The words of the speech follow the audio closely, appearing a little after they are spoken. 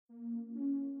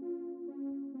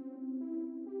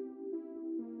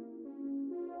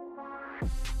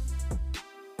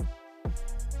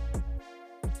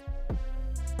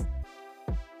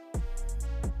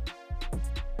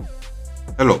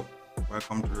Hello,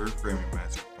 welcome to the Reframing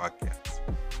Mindset podcast.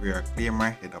 We are clear my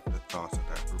head of the thoughts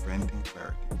that are preventing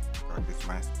clarity, practice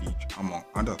my speech, among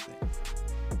other things.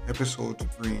 Episodes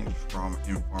range from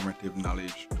informative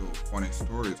knowledge to funny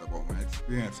stories about my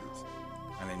experiences,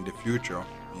 and in the future,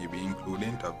 maybe include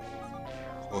interviews.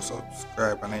 So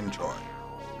subscribe and enjoy.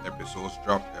 Episodes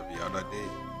drop every other day.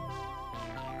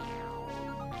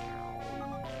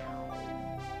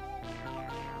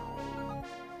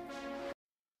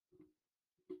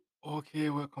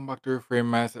 Okay, welcome back to Reframe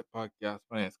Mindset podcast.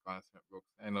 My name is Constant Brooks.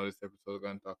 I know this episode is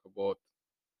going to talk about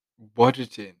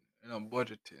budgeting.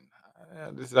 Budgeting.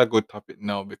 This is a good topic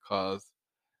now because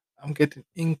I'm getting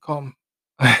income.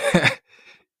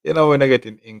 When I get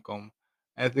income,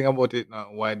 I think about it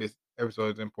now. Why this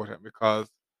episode is important because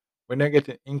when you're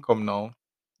getting income now,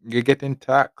 you're getting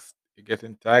taxed. You're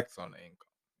getting taxed on the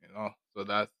income. So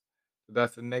that's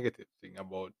the negative thing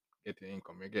about getting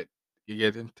income. You're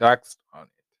getting taxed on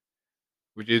it,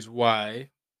 which is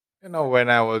why when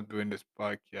I was doing this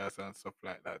podcast and stuff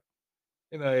like that,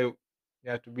 you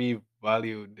have to be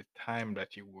valued the time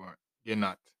that you're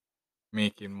not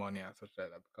making money and such like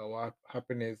that. Because what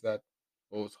happens is that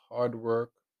those hard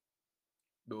work,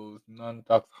 those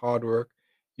non-tax hard work,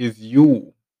 is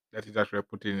you that is actually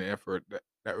putting in effort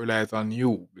that relies on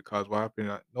you. Because what happens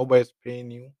is that nobody's paying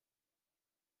you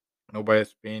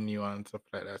and stuff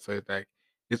like that. So it's like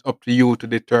it's up to you to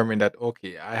determine that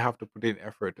okay, I have to put in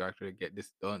effort to actually get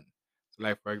this done. So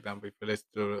like for example, if you listen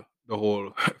to the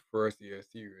whole first year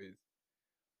series,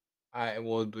 I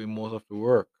was doing most of the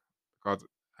work because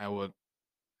I was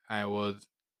I was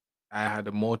I had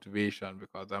the motivation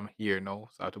because I'm here now.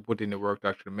 So I have to put in the work to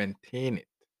actually maintain it.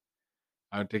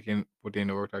 I'm taking put in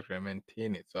the work to actually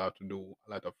maintain it. So I have to do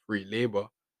a lot of free labor.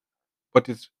 But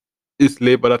it's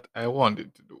labor that I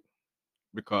wanted to do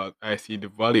because I see the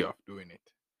value of doing it.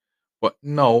 But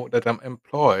now that I'm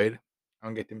employed,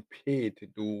 I'm getting paid to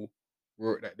do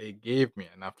work that they gave me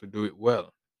and I have to do it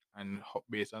well. And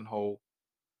based on how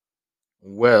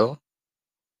well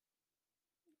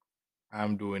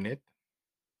I'm doing it,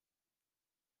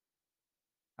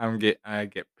 I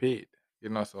get paid.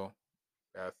 So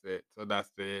that's it. So that's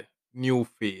the new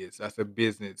phase. That's a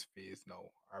business phase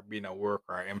now. Or being a worker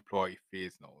or employee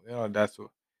phase now. That's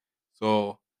what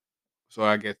so so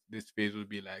I guess this phase would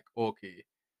be like, okay.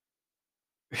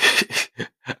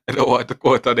 I don't want to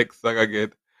quote an next song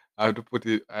again. I have to put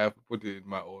it in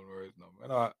my own words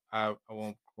now. I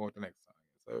won't quote the next song.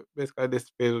 So basically this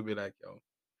phase will be like,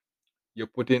 you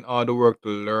put in all the work to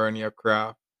learn your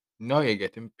craft. Now you're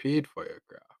getting paid for your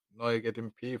craft. Now you're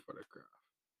getting paid for the craft.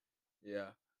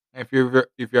 Yeah. And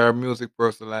if you're a music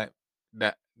person like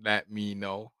me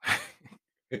now,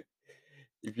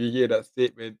 if you hear that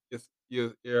statement,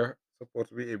 you're supposed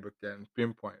to be able to can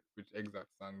pinpoint which exact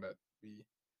song that we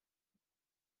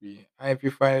and if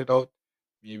you find it out,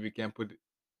 maybe you can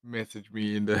message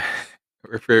me in the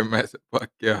refer message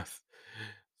podcast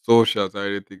socials or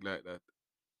anything like that.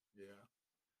 Yeah.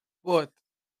 But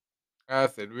as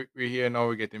I said, we're here now,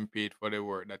 we're getting paid for the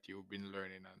work that you've been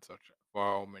learning and such for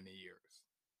how many years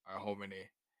or how many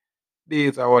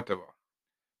days or whatever.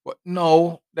 But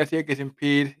now that you're getting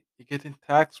paid, you're getting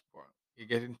taxed, bro. You're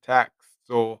getting taxed.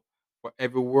 So for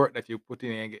every work that you put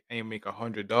in and you make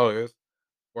 $100,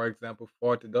 for example,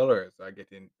 $40 are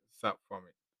getting sapped from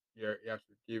it. You have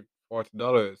to give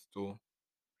 $40 to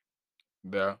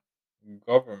the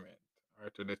government or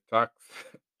to the tax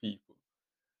people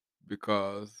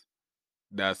because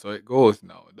that's how it goes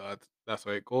now. That's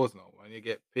how it goes now. When you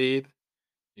get paid,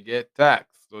 you get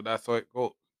taxed. So that's how it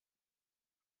goes.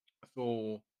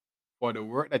 So for the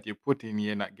work that you put in,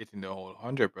 you're not getting the whole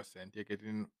 100%. You're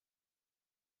getting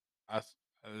as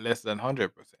less than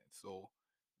 100%. So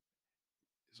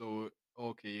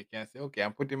okay, you can say, okay,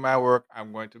 I'm putting my work.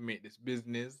 I'm going to make this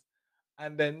business,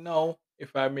 and then now,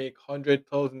 if I make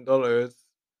 $100,000,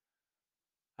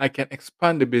 I can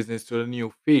expand the business to a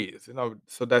new phase.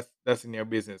 So that's in your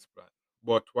business plan.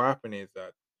 But what happens is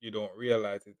that you don't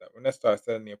realize is that when I start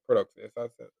selling your products, they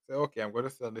start to say, okay, I'm going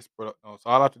to sell this product now. So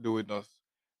all I have to do is just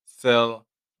sell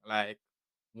like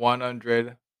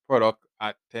 100 product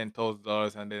at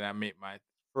 $10,000, and then I make my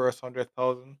first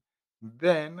 100,000.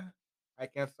 Then I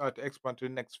can start to expand to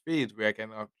the next phase where I can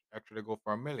actually go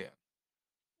for 1 million.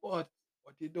 But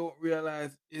what you don't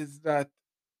realize is that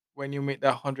when you make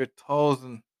that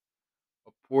 100,000,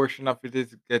 a portion of it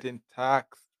is getting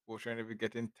taxed, portion of it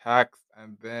getting taxed,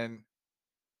 and then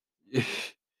you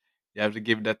have to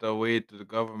give that away to the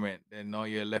government. Then now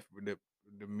you're left with the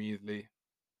measly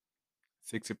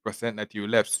 60% that you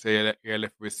left, say you're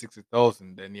left with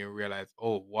 60,000, then you realize,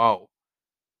 oh wow,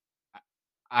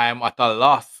 I'm at a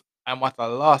loss. I'm at a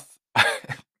loss.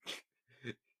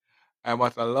 I'm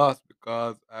at a loss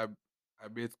because I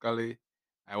basically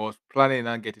I was planning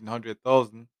on getting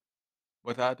 100,000,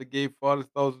 but I had to give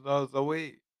 $40,000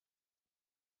 away.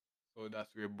 So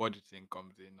that's where budgeting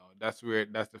comes in now. That's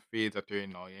the phase that you're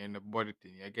in now. You're in the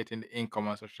budgeting. You're getting the income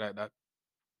and such like that.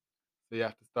 So you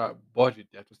have to start budget.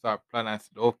 You have to start planning and say,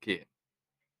 okay,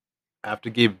 I have to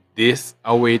give this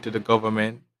away to the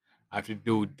government. I have to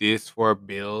do this for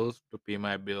bills to pay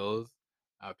my bills.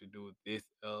 I have to do this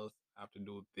else. I have to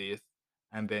do this.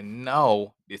 And then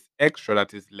now this extra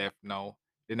that is left now,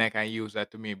 then I can use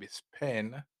that to maybe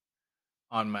spend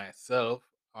on myself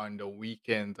on the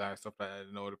weekends and stuff like that.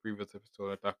 You know, the previous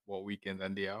episode I talked about weekends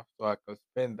and day off. So I could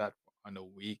spend that on the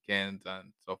weekends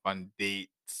and stuff on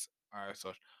dates or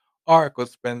such. Or I could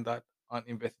spend that on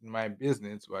investing in my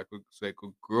business so I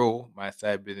could grow my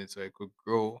side business so I could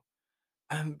grow.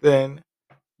 And then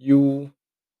you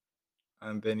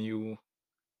and then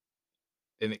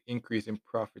increase in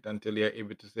profit until you're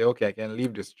able to say, okay, I can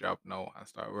leave this job now and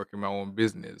start working my own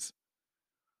business.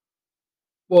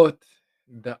 But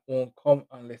that won't come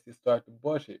unless you start to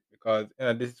budget because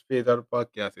this phase of the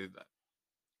podcast is that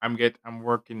I'm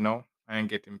working now and I'm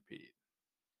getting paid.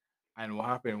 And what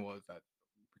happened was that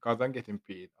because I'm getting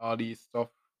paid, all these stuff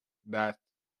that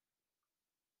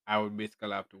I would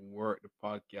basically have to work the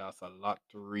podcast a lot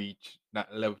to reach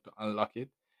that level to unlock it.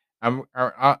 I'm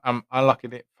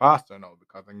unlocking it faster now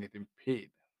because I'm getting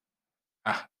paid.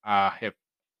 Hip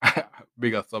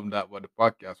bigger sum that what the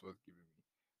podcast was giving me.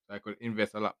 So I could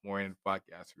invest a lot more in the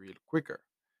podcast real quicker.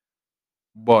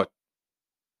 But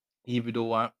even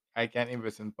though I can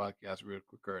invest in podcasts real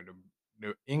quicker,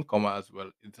 the income as well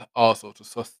is also to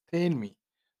sustain me.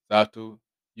 So I have to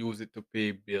use it to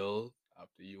pay bills. I have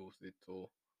to use it to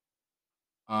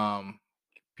um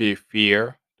pay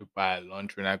fare, to buy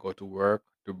lunch when I go to work,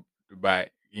 to buy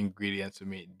ingredients to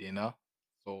make dinner.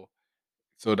 So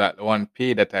so that one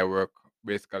pay that I work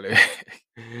basically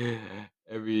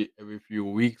every few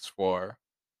weeks for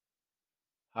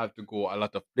have to go a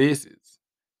lot of places.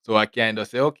 So I can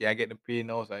just say, okay, I get the pay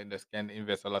now, so I just can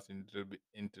invest a lot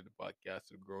into the podcast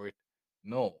to grow it.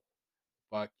 No,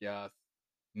 podcast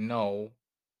no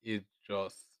is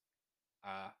just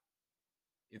uh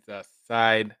it's a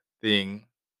side thing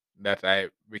that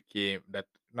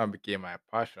not became my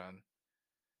passion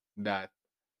that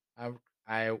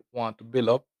I want to build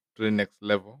up to the next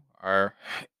level or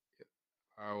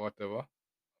whatever.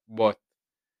 But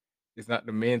it's not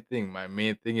the main thing. My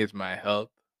main thing is my health,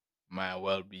 my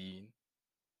well being,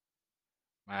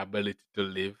 my ability to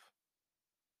live.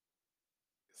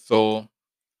 So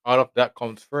all of that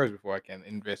comes first before I can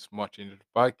invest much into the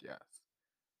podcast.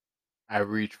 I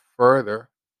reach further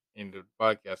in the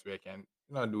podcast where I can,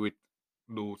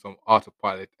 do some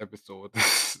autopilot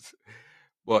episodes.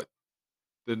 But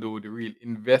to do the real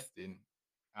investing,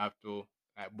 I have to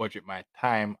budget my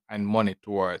time and money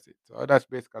towards it. So that's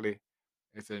basically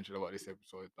essentially what this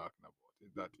episode is talking about.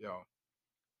 Is that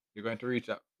you're going to reach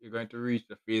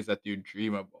the phase that you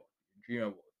dream about. You dream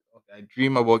about okay, I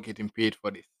dream about getting paid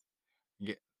for this.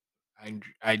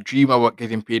 I dream about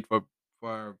getting paid for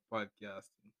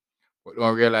podcasting, but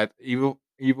don't realize even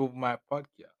with my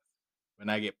podcast, when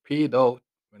I get paid out,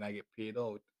 when I get paid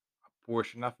out, a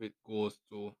portion of it goes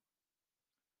to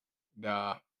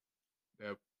the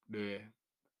the the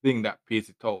thing that pays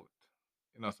it out.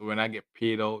 So when I get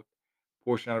paid out,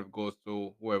 portion of it goes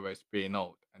to whoever is paying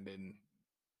out, and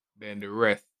then the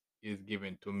rest is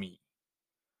given to me,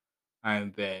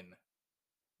 and then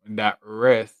that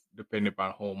rest, depending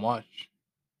upon how much,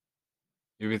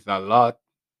 if it's a lot,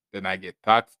 then I get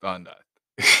taxed on that.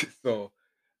 So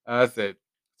I said,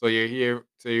 so you hear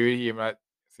me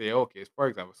say, okay, for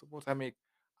example, suppose I make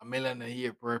 $1 million a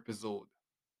year per episode.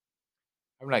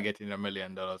 I'm not getting $1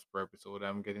 million per episode.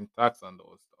 I'm getting taxed on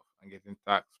those stuff. I'm getting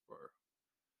taxed per.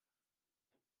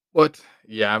 But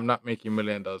yeah, I'm not making $1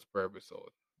 million per episode.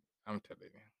 I'm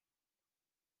telling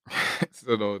you.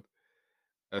 So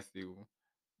that's you.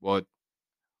 But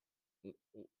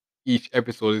each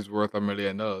episode is worth $1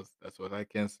 million. That's what I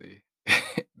can say.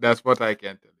 That's what I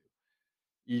can tell you.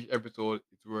 Each episode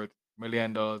is worth $1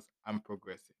 million. I'm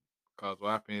progressing because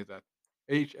what happens is that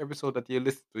each episode that you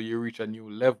listen to, you reach a new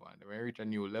level, and when you reach a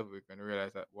new level, you can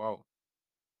realize that wow,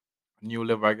 a new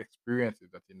level of experiences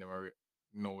that you never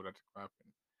know that could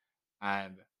happen,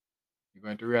 and you're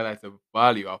going to realize the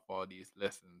value of all these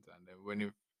lessons, and then when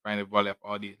you find the value of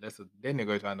all these lessons, then you're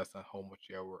going to understand how much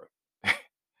you're worth,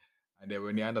 and then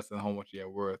when you understand how much you're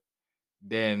worth,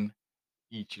 then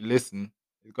each lesson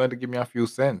It's going to give me a few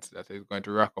cents that is going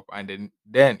to rack up, and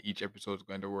then each episode is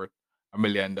going to worth $1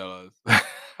 million.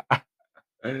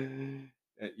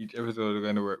 Each episode is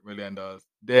going to worth $1 million.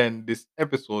 Then this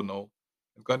episode now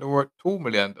is going to worth $2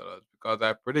 million because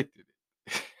I predicted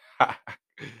it.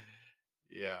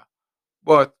 Yeah,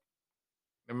 but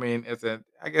I mean, it's a,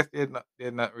 I guess there's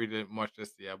not really much to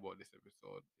say about this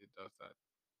episode. It's just that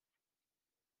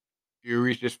you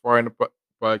reach this far in the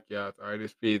podcast or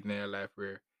this phase in your life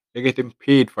where you're getting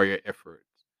paid for your efforts.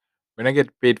 When I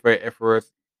get paid for your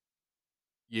efforts,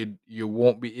 you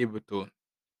won't be able to.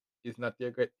 It's not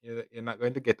you're not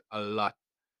going to get a lot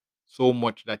so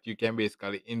much that you can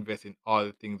basically invest in all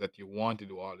the things that you want to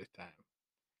do all the time.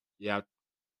 Yeah,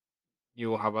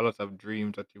 you have a lot of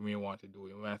dreams that you may want to do.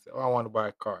 You might say, "Oh, I want to buy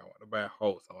a car. I want to buy a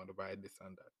house. I want to buy this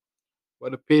and that."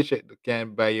 But the paycheck that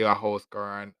can buy you a house,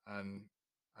 car,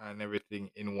 and everything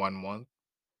in 1 month.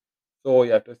 So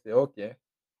you have to say, okay,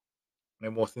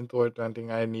 the most important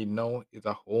thing I need now is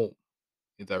a home,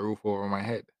 is a roof over my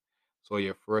head. So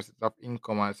your first set of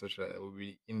income and such that will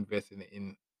be investing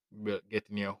in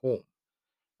getting your home.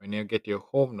 When you get your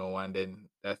home now and then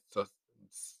that's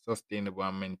sustainable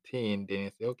and maintained, then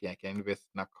you say, okay, I can invest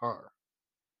in a car.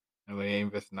 And when you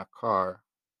invest in a car,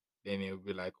 then you'll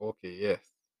be like, okay, yes,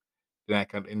 then I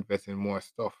can invest in more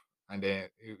stuff. And then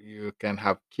you can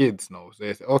have kids now. So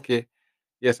you say, okay,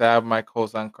 yes, I have my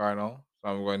house and car now. So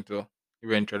I'm going to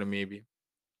eventually maybe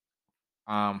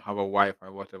have a wife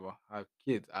or whatever, have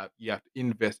kids. You have to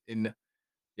invest in,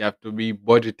 you have to be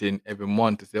budgeting every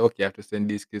month to say, okay, I have to send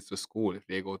these kids to school. If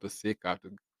they go to sick, I have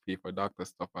to pay for doctor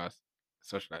stuff as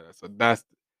such like that. So that's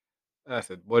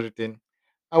it, budgeting.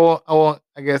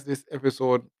 I guess this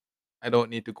episode, I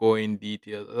don't need to go in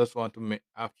details. I just want to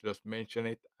have to just mention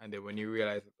it, and then when you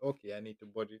realize that, okay, I need to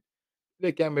budget,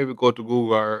 they can maybe go to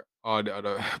Google or the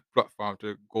other platform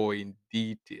to go in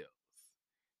details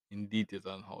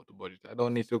on how to budget. I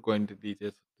don't need to go into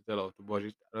details to tell how to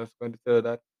budget. I'm just going to tell you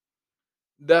that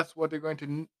that's what you're going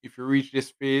to if you reach this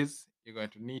phase, you're going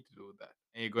to need to do that.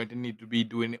 And you're going to need to be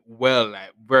doing it well,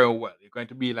 like very well. You're going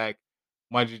to be like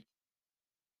magic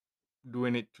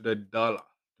doing it to the dollar.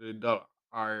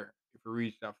 Or if you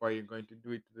reach that far, you're going to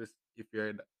do it to this if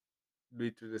you're do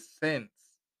it to the cents.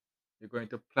 You're going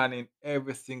to plan in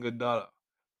every single dollar.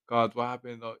 Because what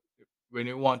happens when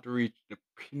you want to reach the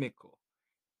pinnacle,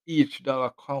 each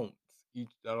dollar counts.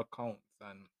 Each dollar counts,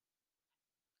 and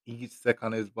each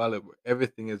second is valuable.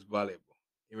 Everything is valuable.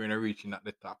 When you're reaching at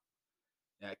the top,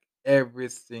 like every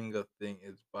single thing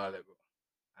is valuable.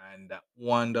 And that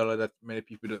 $1 that many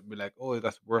people don't be like, oh,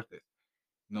 that's worth it.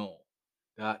 No,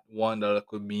 that $1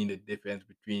 could mean the difference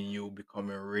between you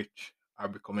becoming rich or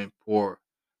becoming poor.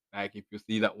 Like if you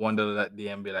see that $1 that day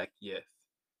and be like, yes,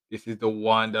 this is the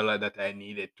 $1 that I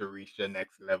needed to reach the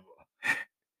next level.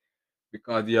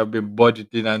 Because you have been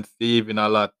budgeting and saving a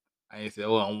lot. And you say,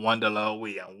 oh, I'm $1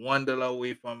 away. I'm $1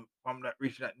 away from that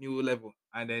reaching that new level.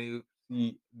 And then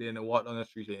you walk down the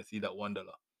street and you see that $1.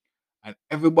 And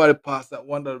everybody pass that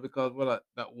 $1 because well,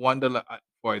 that $1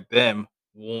 for them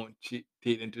won't take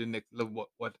them to the next level.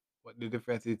 But what the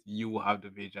difference is, you have the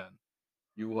vision.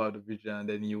 You have the vision, and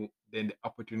then the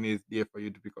opportunity is there for you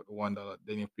to pick up the $1.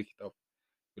 Then you pick it up.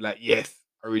 You're like, yes,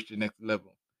 I reached the next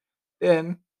level.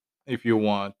 Then, if you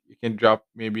want, you can drop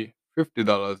maybe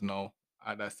 $50 now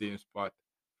at that same spot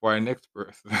for our next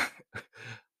person,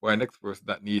 for our next person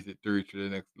that needs it to reach to the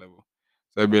next level.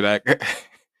 So it'd be like,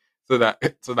 so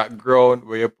that ground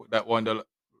where you put that $1,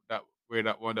 that where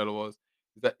that $1 was,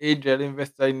 is that angel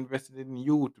investor invested in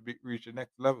you to reach the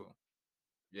next level.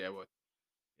 Yeah, but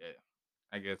yeah,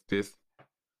 I guess this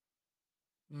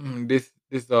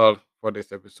is all for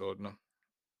this episode. No,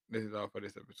 this is all for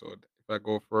this episode. If I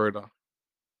go further,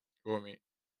 for me,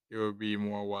 it will be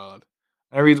more wild.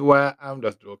 And the reason why I'm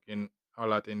just joking a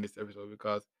lot in this episode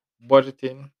because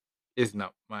budgeting is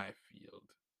not my field.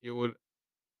 It would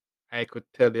I could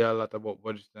tell you a lot about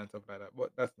budgeting and stuff like that, but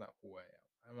that's not who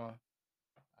I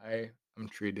am. I'm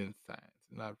trading science,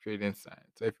 not trading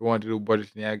science. So if you want to do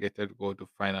budgeting, I get to go to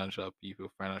financial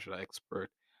people, financial expert.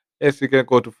 Yes, you can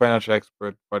go to financial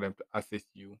expert for them to assist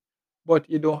you, but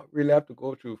you don't really have to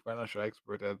go through financial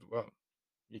expert as well.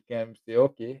 You can say,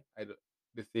 okay,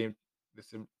 the same the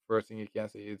same first thing you can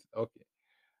say is, okay,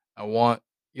 I want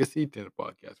you see it in the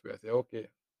podcast where I say, okay,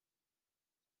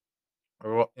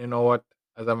 you know what?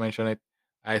 As I mentioned it,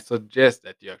 I suggest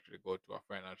that you actually go to a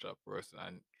financial person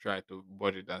and try to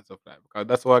budget and stuff like that because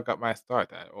that's where I got my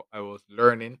start. I was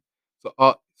learning.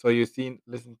 So you seen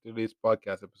listen to this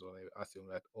podcast episode, I assume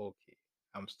that okay,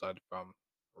 I'm starting from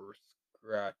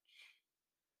scratch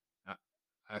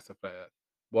and stuff like that.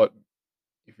 But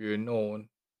if you're known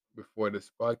before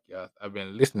this podcast, I've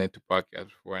been listening to podcasts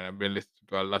before, and I've been listening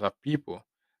to a lot of people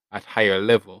at higher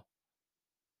level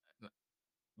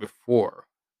before,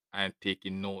 and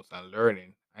taking notes and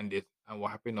learning. And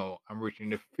what happened now, I'm reaching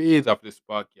the phase of this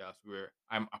podcast where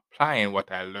I'm applying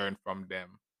what I learned from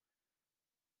them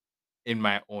in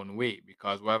my own way,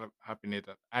 because what happened is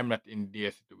that I'm not in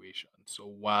their situation. So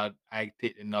while I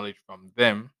take the knowledge from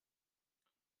them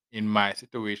in my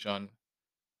situation,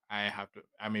 I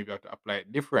maybe have to apply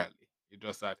it differently. It's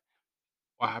just that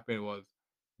what happened was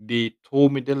they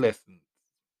told me the lessons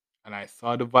and I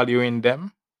saw the value in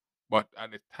them, but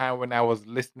at the time when I was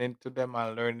listening to them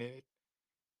and learning it,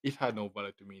 it had no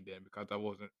value to me then, because I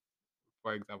wasn't,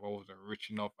 for example, I wasn't rich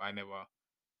enough. I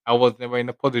was never in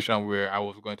a position where I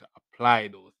was going to apply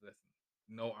those lessons.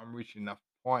 No, I'm reaching a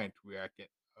point where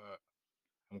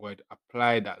I'm going to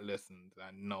apply that lessons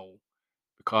and know,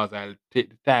 because I'll take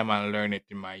the time and learn it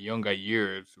in my younger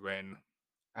years when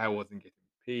I wasn't getting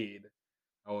paid.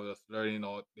 I was just learning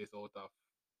out this out of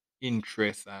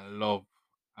interest and love,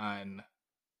 and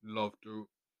love to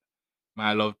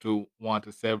my love to want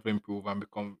to self improve and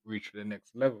become reach the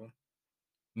next level.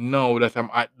 Now that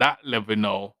I'm at that level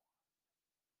now,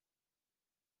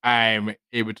 I'm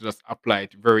able to just apply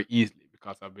it very easily,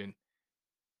 because I've been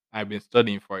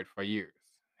studying for it for years.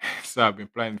 So I've been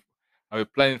planning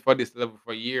for this level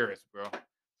for years, bro.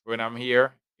 When I'm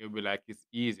here, it'll be like it's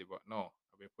easy, but no,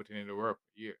 I've been putting in the work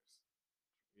for years.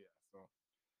 Yeah, so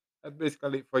that's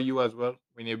basically for you as well.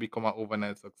 When you become an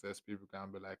overnight success, people can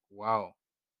be like, "Wow,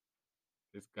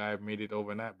 this guy made it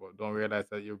overnight," but don't realize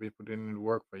that you've been putting in the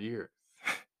work for years.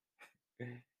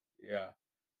 Yeah.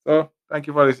 So thank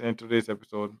you for listening to this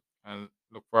episode, and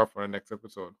look forward for the next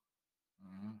episode.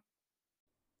 Mhm.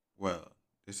 Well,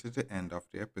 this is the end of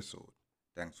the episode.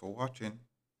 Thanks for watching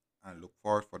and look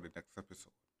forward for the next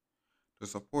episode. To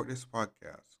support this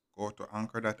podcast, go to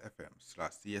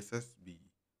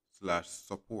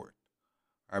anchor.fm/cssb/support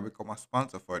or become a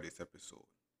sponsor for this episode.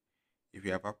 If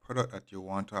you have a product that you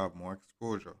want to have more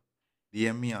exposure,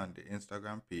 DM me on the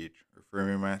Instagram page,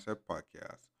 Reframing Mindset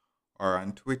Podcast, or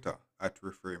on Twitter at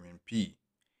ReframingP.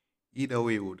 Either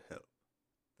way would help.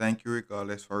 Thank you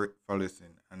regardless for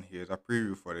listening, and here's a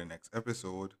preview for the next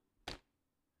episode.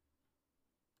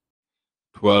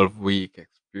 12-week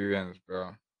experience,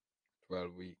 bro.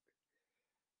 12 week.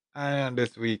 And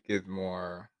this week is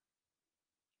more.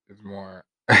 Yeah,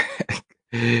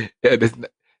 the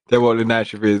about the night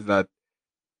shift is that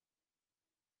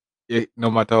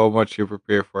no matter how much you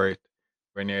prepare for it,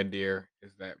 when you're there,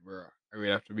 is that, bro, I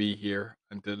will have to be here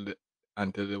until the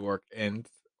work ends.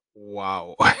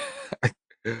 Wow.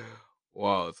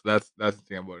 Wow. So that's the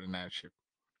thing about the night shift.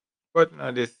 But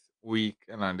on this week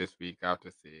and on this week, I have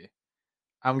to say,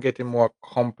 I'm getting more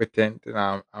competent, and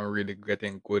I'm really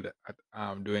getting good at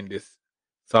doing this,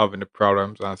 solving the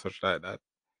problems and such like that.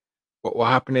 But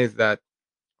what happened is that,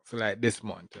 so like this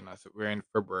month, and so we're in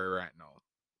February right now,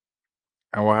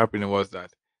 and what happened was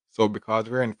that, so because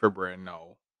we're in February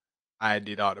now, I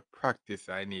did all the practice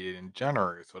I needed in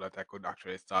January so that I could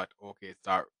actually start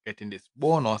getting this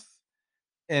bonus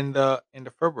in the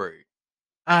February.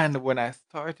 And when I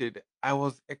started, I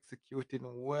was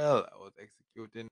executing well. I was executing